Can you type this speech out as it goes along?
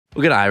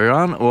Well, g'day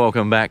everyone,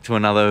 welcome back to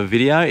another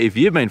video. If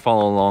you've been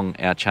following along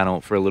our channel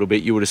for a little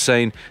bit, you would have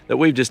seen that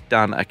we've just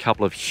done a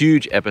couple of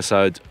huge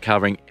episodes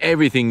covering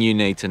everything you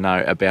need to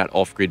know about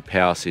off-grid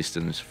power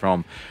systems,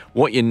 from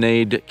what you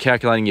need,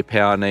 calculating your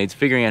power needs,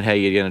 figuring out how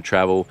you're going to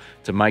travel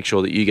to make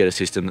sure that you get a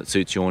system that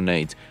suits your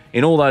needs.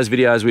 In all those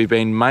videos, we've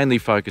been mainly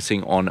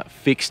focusing on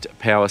fixed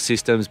power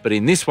systems, but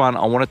in this one,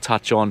 I want to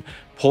touch on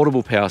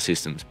portable power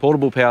systems.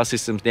 Portable power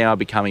systems now are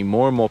becoming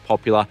more and more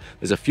popular.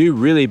 There's a few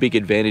really big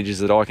advantages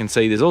that I can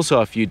see. There's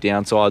also a few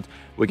downsides.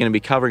 We're going to be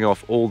covering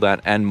off all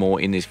that and more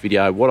in this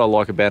video. What I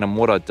like about them,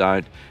 what I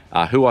don't,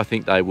 who I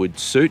think they would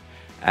suit,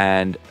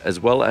 and as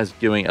well as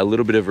doing a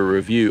little bit of a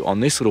review on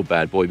this little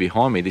bad boy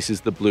behind me. This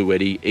is the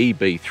Bluetti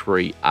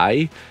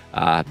EB3A.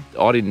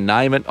 I didn't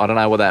name it. I don't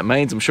know what that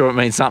means. I'm sure it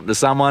means something to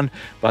someone,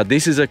 but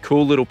this is a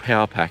cool little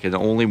power pack, an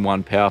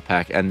all-in-one power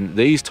pack. And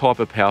these type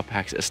of power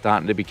packs are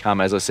starting to become,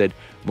 as I said,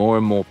 more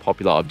and more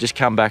popular. I've just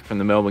come back from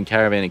the Melbourne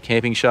Caravan and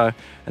Camping Show,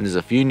 and there's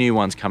a few new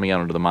ones coming out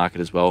onto the market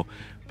as well.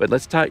 But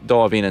let's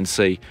dive in and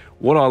see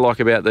what I like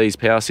about these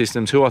power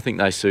systems, who I think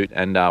they suit,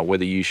 and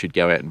whether you should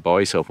go out and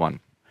buy yourself one.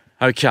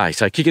 Okay,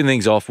 so kicking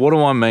things off, what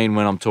do I mean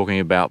when I'm talking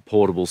about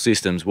portable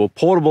systems? Well,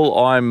 portable,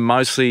 I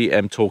mostly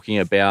am talking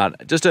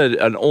about just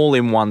an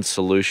all-in-one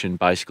solution,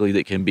 basically,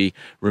 that can be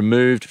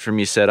removed from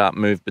your setup,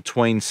 moved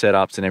between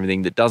setups and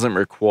everything, that doesn't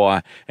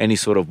require any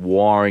sort of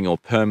wiring or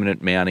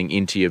permanent mounting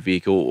into your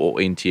vehicle or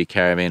into your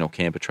caravan or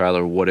camper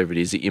trailer or whatever it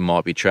is that you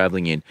might be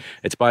traveling in.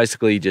 It's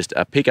basically just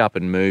a pick up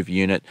and move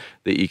unit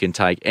that you can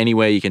take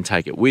anywhere. You can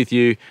take it with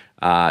you.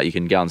 You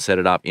can go and set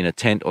it up in a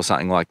tent or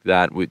something like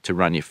that to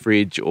run your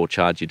fridge or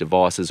charge your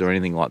devices or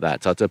anything like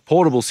that. So it's a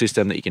portable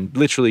system that you can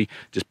literally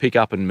just pick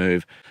up and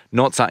move,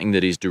 not something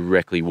that is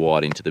directly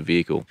wired into the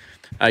vehicle.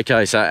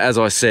 Okay, so as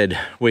I said,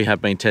 we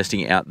have been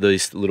testing out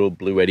this little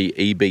Bluetti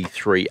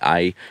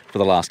EB3A for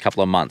the last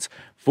couple of months.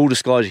 Full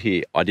disclosure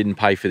here, I didn't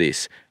pay for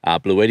this.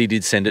 Bluetti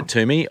did send it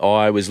to me.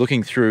 I was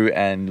looking through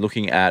and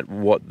looking at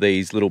what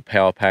these little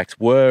power packs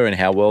were and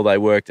how well they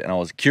worked, and I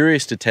was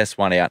curious to test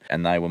one out,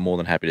 and they were more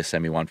than happy to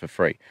send me one for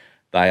free.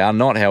 They are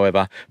not,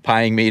 however,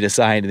 paying me to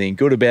say anything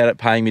good about it,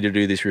 paying me to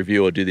do this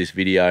review or do this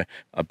video,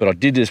 but I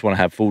did just want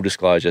to have full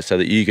disclosure so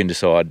that you can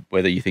decide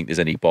whether you think there's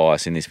any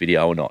bias in this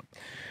video or not.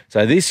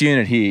 So this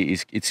unit here,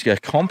 it's a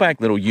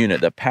compact little unit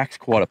that packs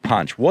quite a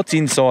punch. What's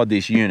inside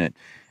this unit?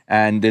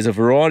 And there's a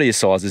variety of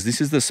sizes.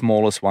 This is the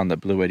smallest one that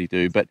Bluetti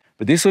do, but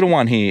this little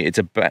one here, it's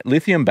a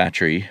lithium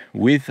battery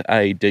with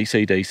a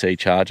DC-DC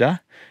charger,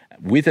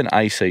 with an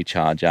AC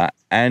charger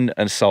and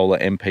a solar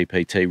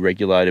MPPT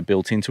regulator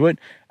built into it,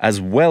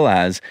 as well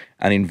as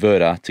an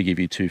inverter to give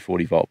you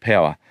 240 volt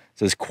power.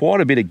 So there's quite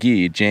a bit of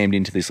gear jammed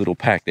into this little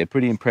pack. They're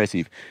pretty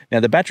impressive.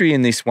 Now the battery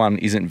in this one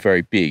isn't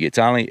very big.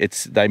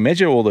 They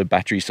measure all the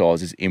battery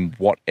sizes in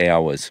watt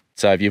hours.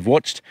 So if you've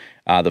watched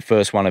the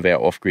first one of our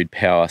off-grid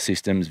power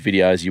systems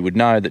videos, you would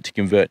know that to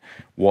convert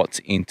watts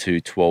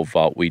into 12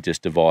 volt, we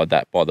just divide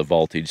that by the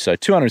voltage. So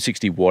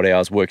 260 watt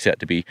hours works out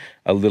to be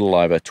a little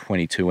over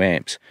 22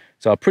 amps.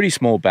 So a pretty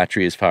small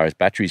battery as far as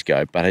batteries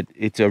go, but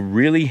it's a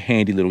really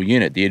handy little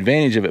unit. The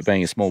advantage of it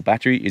being a small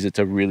battery is it's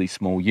a really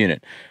small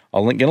unit.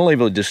 I'm going to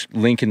leave a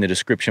link in the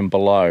description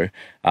below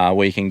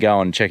where you can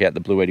go and check out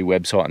the Bluetti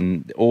website,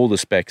 and all the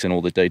specs and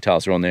all the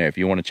details are on there if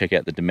you want to check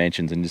out the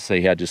dimensions and just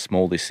see how just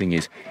small this thing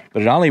is.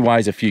 But it only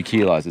weighs a few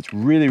kilos. It's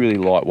really, really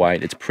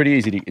lightweight. It's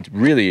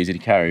really easy to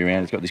carry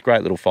around. It's got this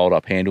great little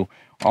fold-up handle.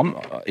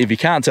 If you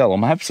can't tell,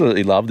 I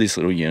absolutely love this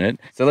little unit.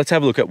 So let's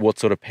have a look at what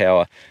sort of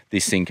power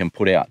this thing can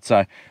put out.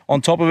 So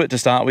on top of it, to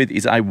start with,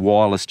 is a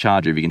wireless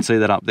charger. If you can see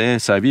that up there.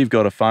 So if you've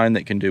got a phone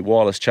that can do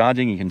wireless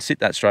charging, you can sit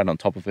that straight on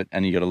top of it,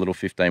 and you've got a little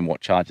 15-watt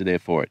charger there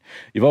for it.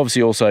 You've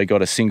obviously also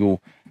got a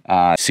single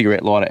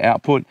cigarette lighter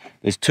output.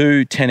 There's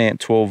two 10-amp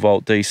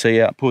 12-volt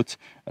DC outputs,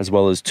 as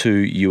well as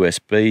two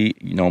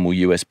normal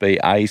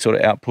USB-A sort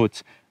of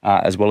outputs,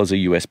 as well as a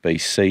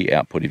USB-C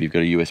output if you've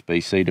got a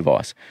USB-C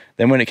device.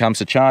 Then when it comes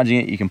to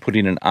charging it, you can put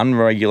in an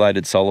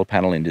unregulated solar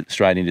panel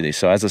straight into this.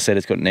 So as I said,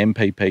 it's got an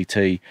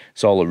MPPT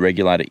solar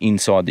regulator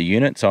inside the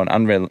unit, so an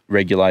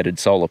unregulated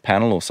solar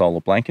panel or solar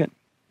blanket.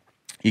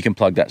 You can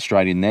plug that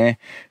straight in there, and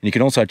you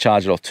can also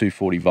charge it off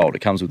 240 volt. It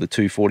comes with a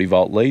 240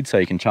 volt lead, so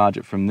you can charge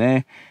it from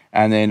there,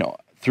 and then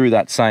through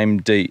that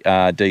same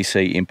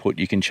DC input,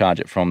 you can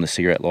charge it from the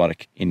cigarette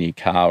lighter in your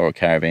car or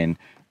caravan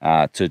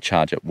to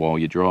charge it while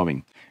you're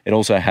driving. It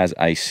also has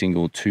a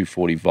single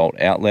 240 volt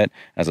outlet.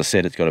 As I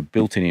said, it's got a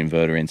built-in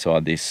inverter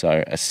inside this,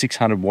 so a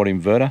 600 watt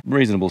inverter,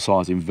 reasonable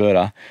size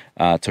inverter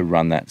to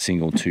run that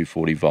single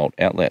 240 volt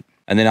outlet.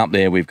 And then up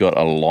there, we've got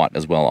a light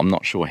as well. I'm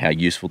not sure how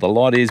useful the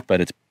light is, but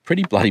it's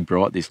pretty bloody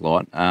bright, this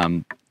light.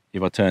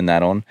 If I turn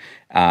that on,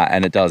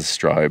 and it does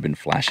strobe and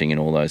flashing and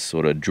all those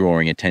sort of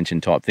drawing attention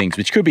type things,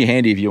 which could be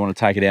handy if you want to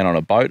take it out on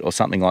a boat or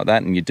something like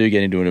that and you do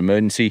get into an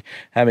emergency.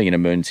 Having an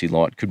emergency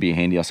light could be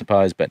handy, I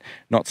suppose, but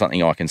not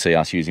something I can see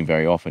us using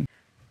very often.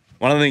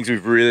 One of the things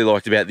we've really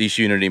liked about this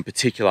unit in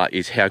particular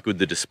is how good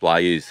the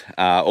display is.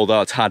 Although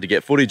it's hard to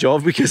get footage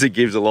of because it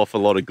gives off a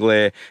lot of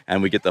glare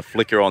and we get the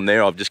flicker on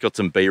there. I've just got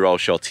some B-roll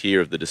shots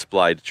here of the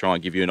display to try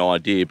and give you an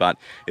idea, but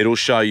it'll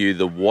show you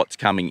the watts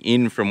coming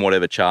in from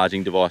whatever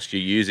charging device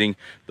you're using,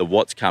 the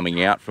watts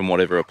coming out from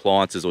whatever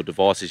appliances or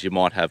devices you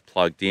might have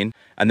plugged in.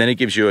 And then it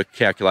gives you a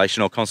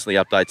calculation or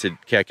constantly updated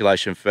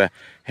calculation for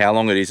how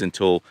long it is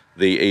until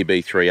the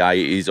EB3A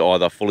is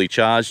either fully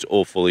charged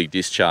or fully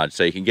discharged.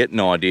 So you can get an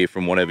idea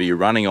from whatever you're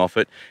running off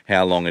it,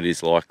 how long it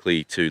is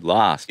likely to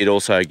last. It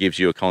also gives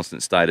you a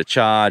constant state of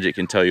charge. It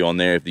can tell you on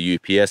there if the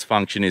UPS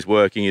function is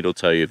working. It'll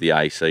tell you if the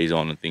AC is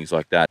on and things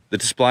like that. The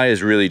display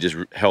has really just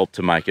helped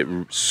to make it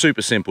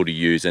super simple to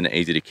use and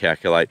easy to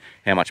calculate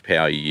how much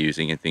power you're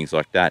using and things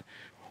like that.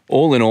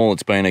 All in all,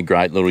 it's been a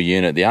great little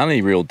unit. The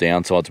only real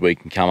downsides we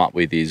can come up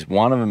with is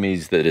one of them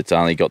is that it's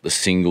only got the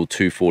single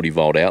 240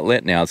 volt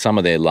outlet. Now, some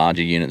of their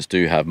larger units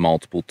do have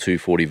multiple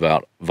 240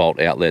 volt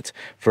outlets.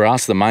 For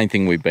us, the main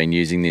thing we've been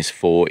using this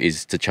for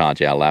is to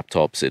charge our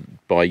laptops.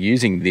 By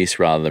using this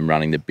rather than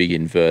running the big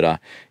inverter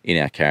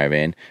in our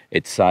caravan,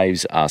 it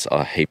saves us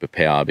a heap of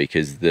power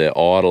because the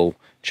idle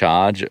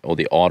charge or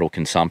the idle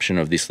consumption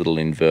of this little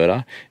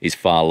inverter is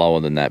far lower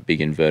than that big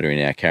inverter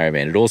in our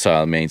caravan. It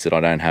also means that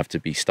I don't have to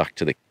be stuck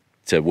to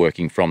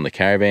working from the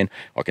caravan.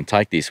 I can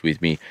take this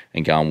with me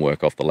and go and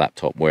work off the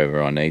laptop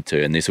wherever I need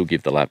to, and this will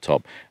give the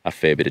laptop a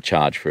fair bit of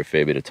charge for a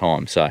fair bit of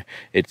time. So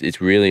it's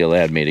really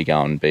allowed me to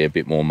go and be a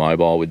bit more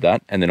mobile with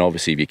that. And then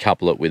obviously if you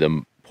couple it with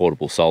a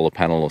portable solar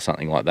panel or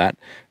something like that,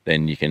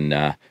 then you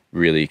can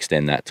really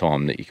extend that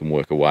time that you can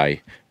work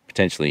away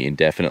potentially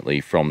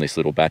indefinitely from this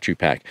little battery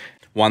pack.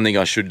 One thing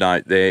I should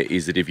note there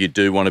is that if you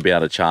do want to be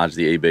able to charge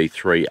the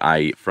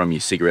EB3A from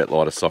your cigarette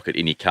lighter socket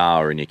in your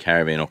car or in your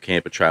caravan or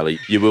camper trailer,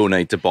 you will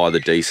need to buy the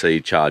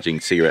DC charging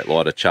cigarette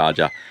lighter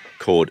charger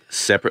cord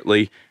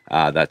separately.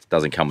 That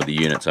doesn't come with the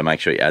unit, so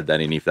make sure you add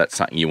that in if that's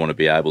something you want to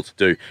be able to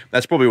do.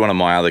 That's probably one of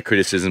my other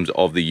criticisms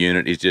of the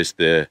unit is just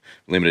the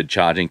limited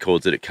charging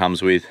cords that it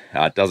comes with.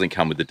 It doesn't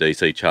come with the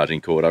DC charging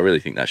cord. I really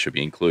think that should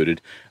be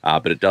included,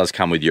 but it does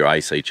come with your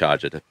AC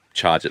charger to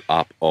charge it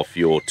up off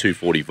your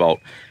 240 volt.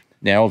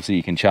 Now, obviously,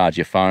 you can charge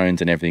your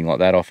phones and everything like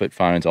that off it,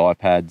 phones,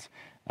 iPads,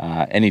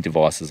 any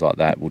devices like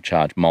that will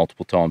charge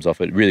multiple times off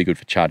it. Really good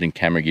for charging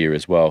camera gear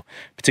as well,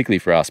 particularly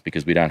for us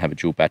because we don't have a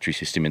dual battery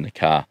system in the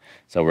car.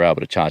 So we're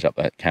able to charge up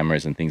that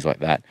cameras and things like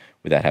that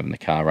without having the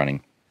car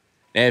running.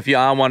 Now, if you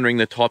are wondering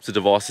the types of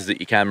devices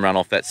that you can run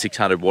off that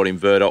 600 watt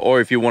inverter,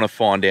 or if you want to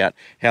find out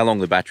how long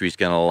the battery is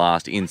going to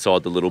last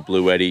inside the little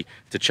Bluetti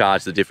to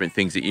charge the different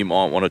things that you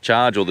might want to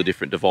charge or the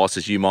different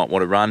devices you might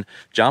want to run,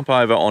 jump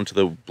over onto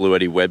the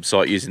Bluetti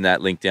website using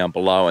that link down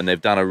below, and they've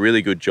done a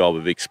really good job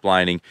of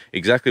explaining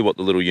exactly what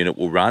the little unit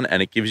will run,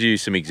 and it gives you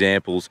some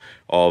examples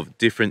of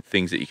different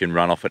things that you can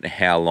run off it and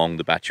how long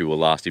the battery will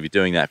last. If you're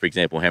doing that, for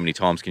example, how many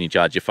times can you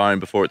charge your phone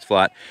before it's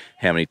flat?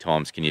 How many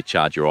times can you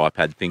charge your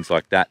iPad? Things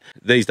like that.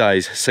 These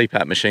days,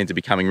 CPAP machines are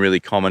becoming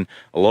really common.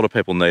 A lot of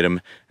people need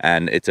them,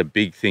 and it's a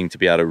big thing to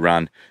be able to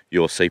run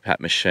your CPAP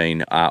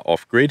machine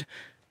off-grid.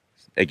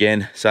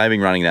 Again, saving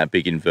running that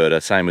big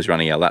inverter, same as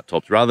running our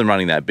laptops. Rather than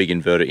running that big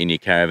inverter in your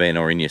caravan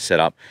or in your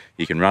setup,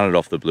 you can run it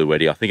off the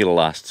Bluetti. I think it'll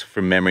last,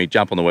 from memory,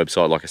 jump on the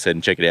website, like I said,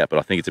 and check it out, but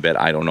I think it's about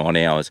 8 or 9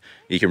 hours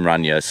you can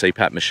run your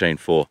CPAP machine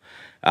for.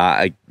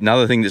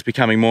 Another thing that's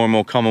becoming more and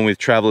more common with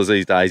travelers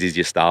these days is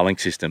your Starlink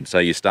system. So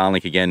your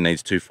Starlink again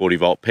needs 240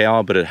 volt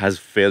power, but it has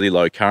fairly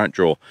low current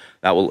draw.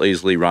 That will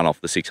easily run off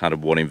the 600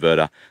 watt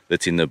inverter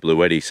that's in the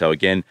Bluetti. So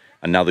again,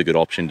 another good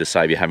option to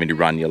save you having to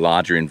run your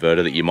larger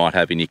inverter that you might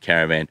have in your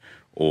caravan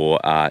or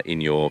in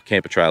your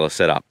camper trailer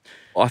setup.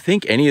 I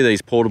think any of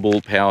these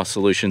portable power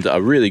solutions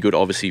are really good,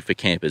 obviously, for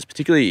campers,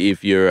 particularly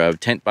if you're a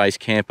tent-based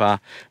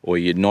camper or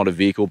you're not a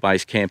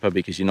vehicle-based camper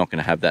because you're not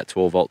going to have that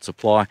 12-volt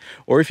supply,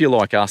 or if you're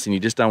like us and you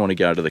just don't want to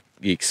go to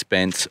the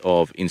expense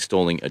of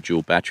installing a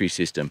dual battery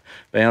system.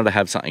 Being able to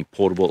have something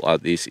portable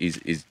like this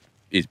is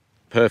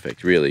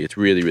perfect, really. It's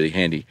really, really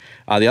handy.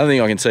 The other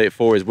thing I can see it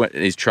for is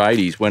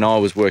tradies. When I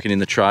was working in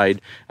the trade,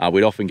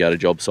 we'd often go to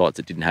job sites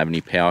that didn't have any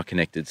power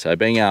connected. So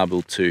being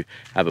able to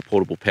have a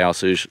portable power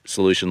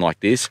solution like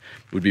this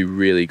would be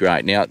really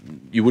great. Now,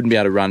 you wouldn't be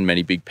able to run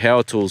many big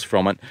power tools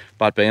from it,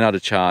 but being able to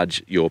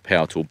charge your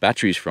power tool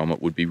batteries from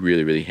it would be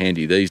really, really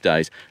handy. These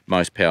days,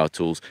 most power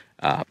tools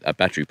are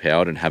battery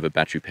powered and have a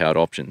battery powered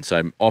option.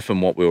 So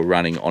often what we were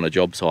running on a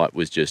job site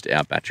was just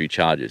our battery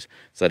chargers.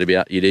 So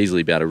you'd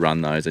easily be able to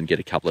run those and get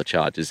a couple of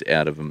charges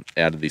out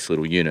of this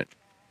little unit.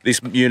 This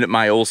unit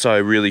may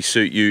also really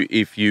suit you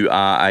if you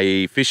are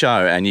a fisher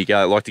and you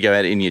like to go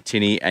out in your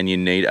tinny and you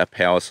need a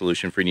power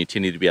solution for in your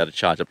tinny to be able to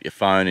charge up your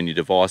phone and your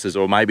devices,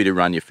 or maybe to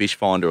run your fish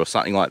finder or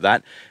something like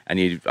that, and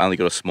you've only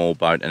got a small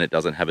boat and it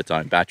doesn't have its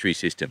own battery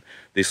system.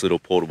 This little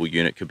portable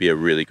unit could be a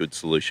really good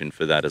solution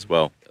for that as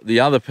well. The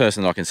other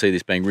person I can see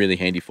this being really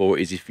handy for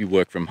is if you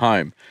work from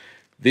home.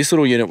 This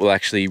little unit will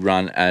actually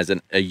run as a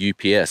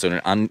UPS, or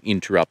an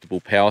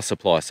uninterruptible power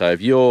supply. So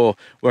if you're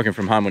working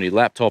from home on your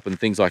laptop and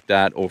things like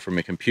that, or from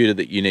a computer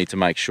that you need to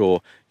make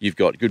sure you've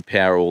got good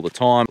power all the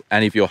time,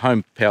 and if your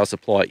home power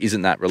supply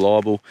isn't that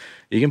reliable,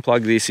 you can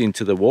plug this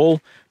into the wall,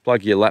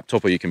 plug your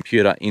laptop or your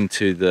computer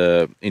into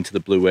the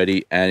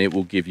Bluetti, and it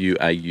will give you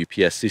a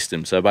UPS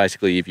system. So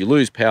basically, if you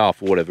lose power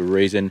for whatever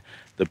reason,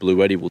 the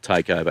Bluetti will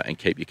take over and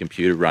keep your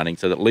computer running,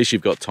 so that at least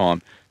you've got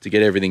time to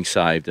get everything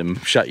saved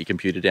and shut your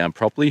computer down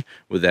properly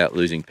without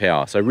losing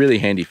power. So really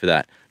handy for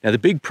that. Now, the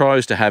big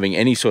pros to having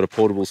any sort of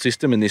portable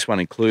system, and this one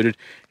included,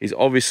 is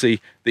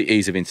obviously the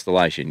ease of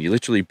installation. You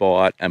literally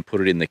buy it and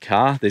put it in the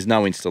car. There's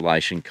no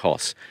installation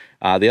costs.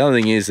 The other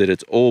thing is that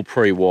it's all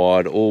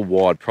pre-wired, all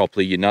wired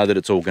properly. You know that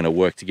it's all going to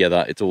work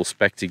together. It's all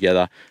spec'd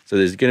together. So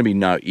there's going to be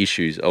no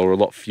issues, or a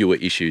lot fewer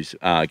issues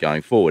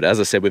going forward.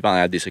 As I said, we've only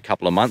had this a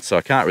couple of months, so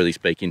I can't really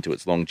speak into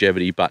its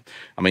longevity, but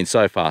I mean,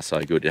 so far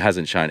so good. It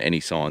hasn't shown any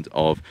signs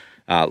of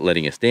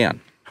letting us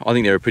down. I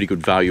think they're a pretty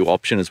good value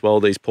option as well,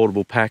 these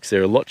portable packs.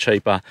 They're a lot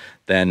cheaper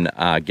than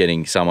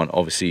getting someone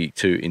obviously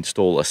to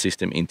install a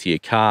system into your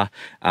car.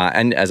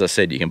 And as I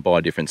said, you can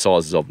buy different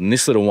sizes of them.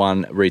 This little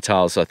one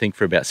retails, I think,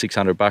 for about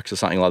 600 bucks or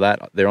something like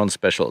that. They're on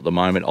special at the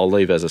moment. I'll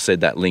leave, as I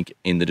said, that link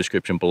in the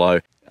description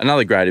below.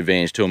 Another great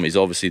advantage to them is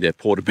obviously their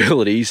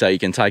portability, so you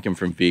can take them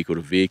from vehicle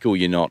to vehicle.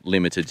 You're not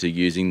limited to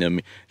using them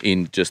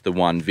in just the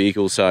one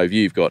vehicle. So if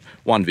you've got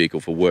one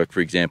vehicle for work, for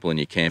example, and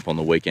you camp on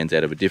the weekends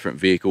out of a different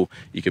vehicle,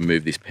 you can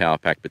move this power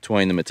pack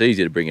between them. It's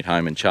easy to bring it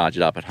home and charge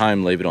it up at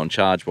home, leave it on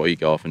charge while you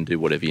go off and do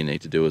whatever you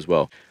need to do as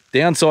well.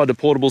 Downside to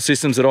portable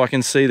systems that I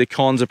can see, the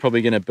cons are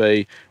probably going to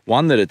be,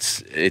 one, that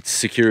it's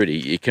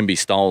security. It can be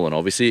stolen,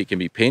 obviously. It can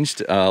be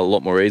pinched a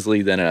lot more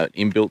easily than an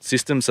inbuilt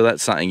system, so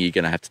that's something you're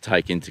going to have to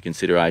take into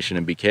consideration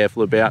and be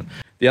careful about.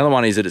 The other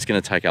one is that it's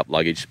going to take up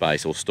luggage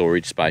space or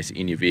storage space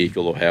in your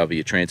vehicle, or however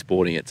you're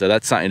transporting it. So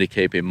that's something to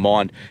keep in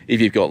mind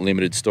if you've got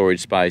limited storage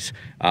space.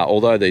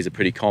 Although these are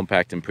pretty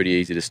compact and pretty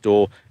easy to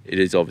store, it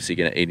is obviously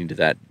going to eat into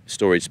that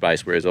storage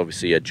space, whereas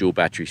obviously a dual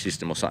battery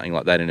system or something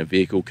like that in a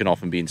vehicle can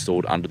often be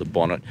installed under the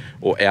bonnet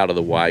or out of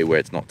the way, where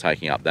it's not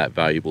taking up that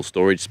valuable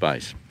storage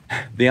space.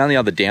 The only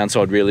other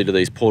downside really to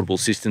these portable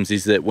systems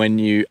is that when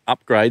you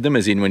upgrade them,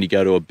 as in when you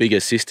go to a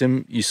bigger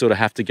system, you sort of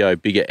have to go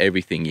bigger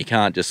everything. You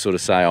can't just sort of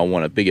say, I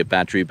want a bigger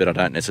battery, but I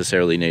don't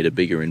necessarily need a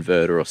bigger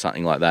inverter or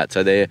something like that.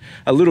 So they're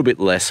a little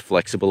bit less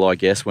flexible, I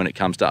guess, when it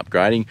comes to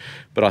upgrading.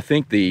 But I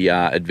think the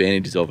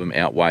advantages of them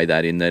outweigh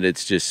that, in that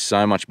it's just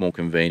so much more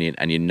convenient,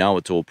 and you know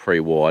it's all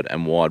pre-wired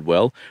and wired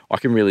well. I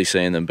can really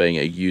see them being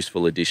a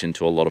useful addition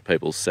to a lot of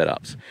people's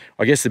setups.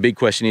 I guess the big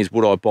question is,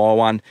 would I buy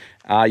one?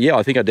 Yeah,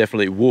 I think I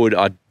definitely would.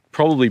 I'd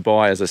probably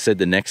buy, as I said,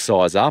 the next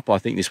size up. I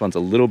think this one's a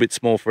little bit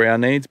small for our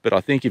needs, but I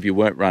think if you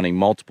weren't running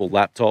multiple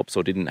laptops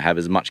or didn't have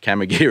as much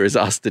camera gear as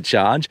us to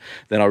charge,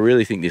 then I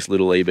really think this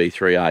little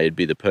EB3A would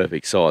be the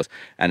perfect size.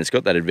 And it's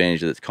got that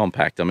advantage that it's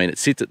compact. I mean, it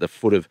sits at the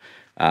foot of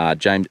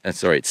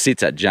it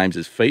sits at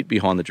James's feet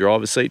behind the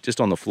driver's seat, just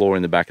on the floor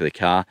in the back of the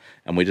car,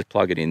 and we just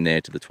plug it in there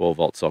to the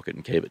 12-volt socket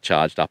and keep it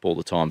charged up all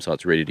the time, so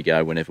it's ready to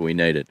go whenever we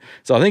need it.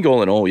 So I think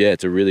all in all, yeah,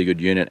 it's a really good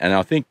unit, and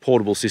I think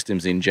portable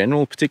systems in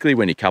general, particularly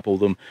when you couple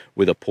them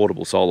with a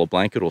portable solar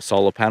blanket or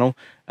solar panel,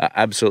 are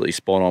absolutely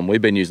spot on.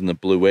 We've been using the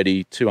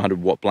Bluetti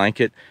 200-watt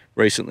blanket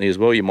recently as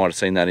well. You might have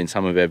seen that in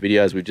some of our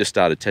videos. We've just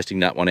started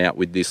testing that one out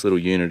with this little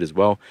unit as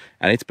well,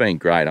 and it's been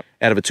great.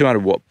 Out of a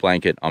 200-watt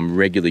blanket, I'm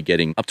regularly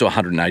getting up to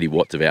 180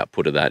 watts of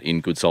output of that in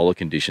good solar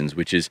conditions,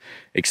 which is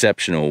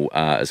exceptional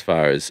as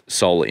far as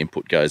solar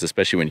input goes,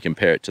 especially when you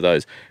compare it to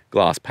those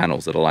glass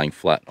panels that are laying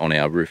flat on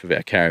our roof of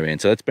our caravan.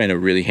 So that's been a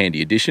really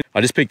handy addition. I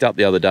just picked up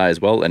the other day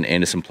as well an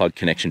Anderson plug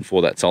connection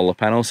for that solar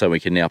panel, so we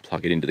can now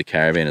plug it into the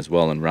caravan as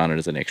well and run it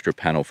as an extra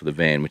panel for the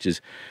van, which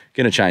is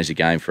going to change the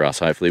game for us.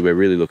 Hopefully, we're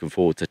really looking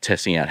forward to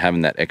testing out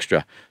having that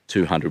extra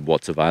 200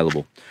 watts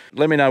available.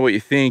 Let me know what you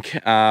think.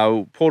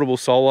 Portable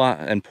solar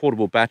and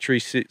portable battery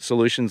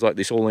solutions like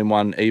this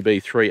all-in-one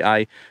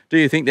EB3A, do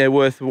you think they're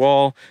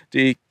worthwhile?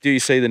 Do you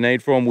see the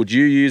need for them? Would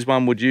you use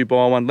one? Would you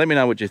buy one? Let me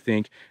know what you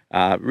think.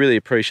 Really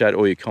appreciate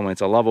all your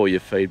comments. I love all your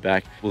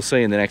feedback. We'll see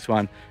you in the next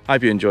one.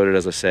 Hope you enjoyed it,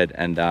 as I said.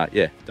 And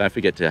yeah, don't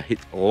forget to hit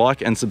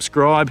like and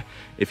subscribe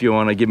if you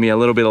want to give me a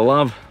little bit of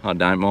love. I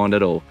don't mind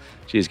at all.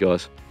 Cheers,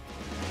 guys.